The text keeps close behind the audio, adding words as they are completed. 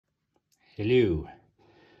Hello,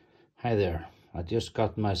 hi there. I just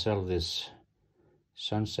got myself this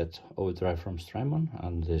Sunset Overdrive from Strymon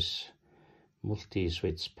and this Multi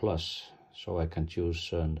Switch Plus, so I can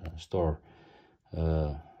choose and store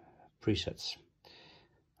presets.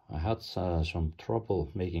 I had some trouble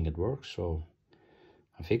making it work, so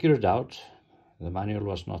I figured it out. The manual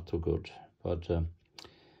was not too good, but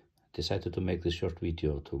decided to make this short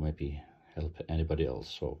video to maybe help anybody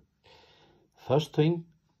else. So first thing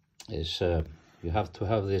is you have to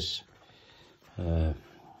have this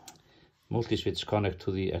multi-switch connect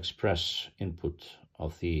to the express input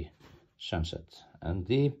of the Sunset, and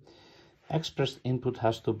the express input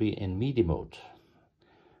has to be in MIDI mode,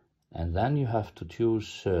 and then you have to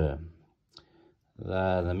choose the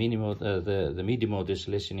MIDI mode. The MIDI mode is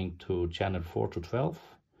listening to channel 4 to 12,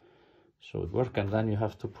 so it works, and then you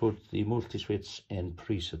have to put the multi-switch in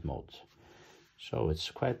preset mode, so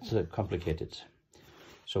it's quite complicated.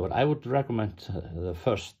 So what I would recommend, the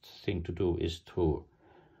first thing to do is to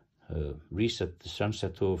reset the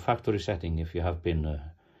Sunset to factory setting if you have been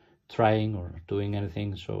trying or doing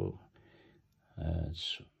anything. So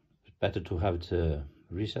it's better to have it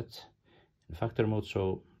reset in factory mode,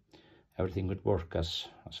 so everything would work as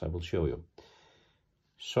I will show you.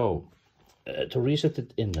 So to reset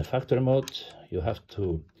it in the factory mode, you have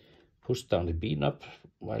to push down the B knob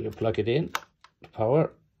while you plug it in to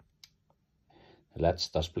power. The LED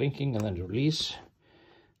starts blinking and then release.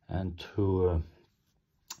 And to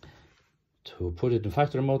put it in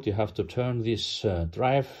factory mode, you have to turn this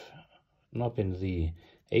drive knob in the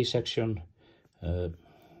A section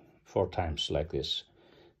 4 times like this.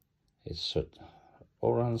 It's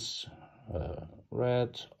orange,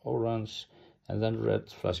 red, orange, and then red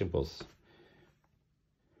flashing both.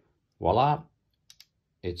 Voila!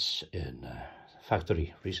 It's in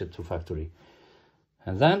factory, reset to factory.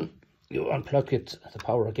 And then you unplug it, the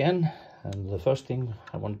power again, and the first thing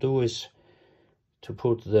I want to do is to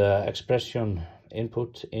put the expression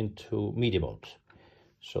input into MIDI mode.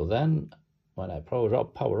 So then when I power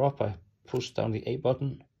up, I push down the A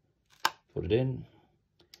button, put it in,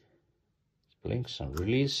 it blinks and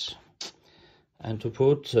release. And to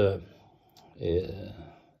put the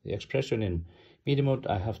expression in MIDI mode,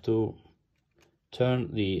 I have to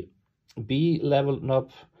turn the B level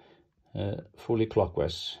knob fully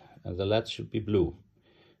clockwise, and the LED should be blue.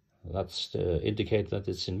 That's to indicate that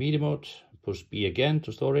it's in MIDI mode. Push B again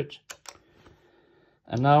to store it,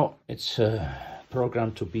 and now it's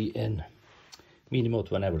programmed to be in MIDI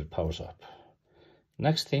mode whenever it powers up.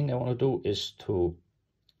 Next thing I want to do is to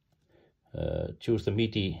choose the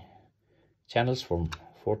MIDI channels from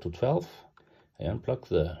 4 to 12. I unplug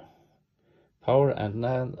the power, and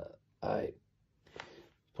then I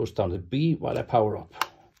push down the B while I power up.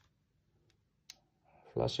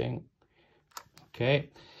 Flashing. Okay,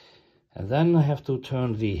 and then I have to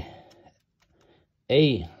turn the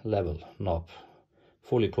A level knob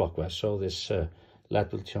fully clockwise, so this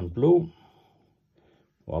LED will turn blue.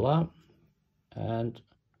 Voila, and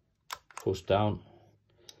push down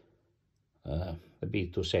the B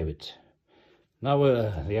to save it. Now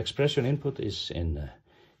the expression input is in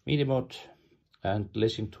MIDI mode and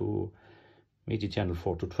listen to MIDI channel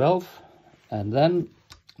 4 to 12, and then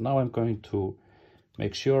now I'm going to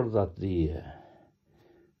make sure that the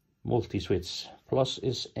Multi Switch Plus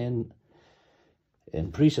is in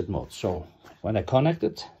preset mode. So when I connect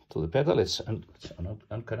it to the pedal, it's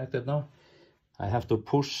unconnected now. I have to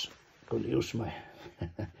push, I'll use my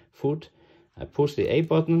foot. I push the A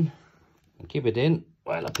button and keep it in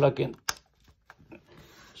while I plug in.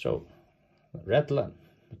 So the red line,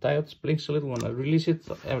 the diode blinks a little when I release it,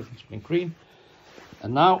 so everything's been green.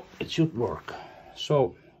 And now it should work.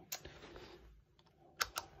 So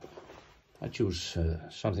I choose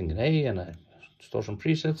something in A and I store some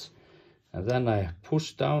presets, and then I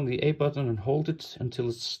push down the A button and hold it until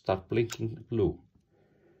it starts blinking blue.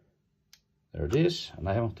 There it is, and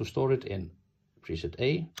I want to store it in preset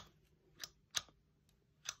A.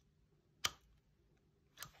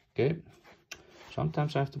 Okay,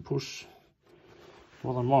 sometimes I have to push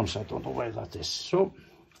more than once, I don't know why that is. So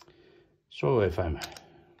if I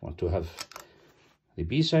want to have the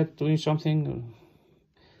B side doing something,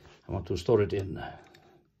 I want to store it in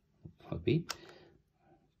B.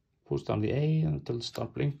 Push down the A until it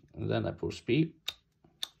starts blinking, and then I push B.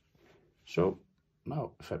 So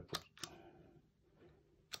now if I put,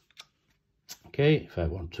 okay, if I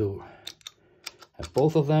want to have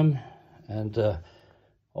both of them, and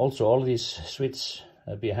also all these switches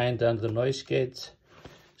behind and the noise gate,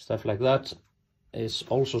 stuff like that, is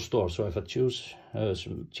also stored. So if I choose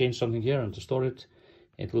change something here and to store it,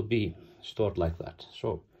 it will be stored like that.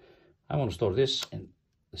 So I want to store this in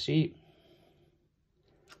the C,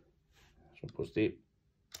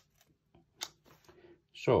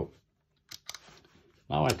 So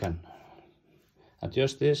now I can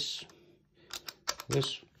adjust this,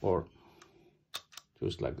 or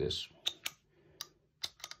just like this.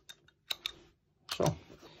 So,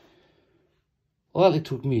 well, it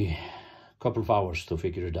took me a couple of hours to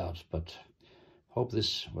figure it out, but hope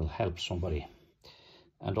this will help somebody.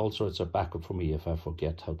 And also it's a backup for me if I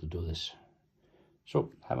forget how to do this.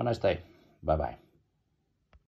 So have a nice day. Bye-bye.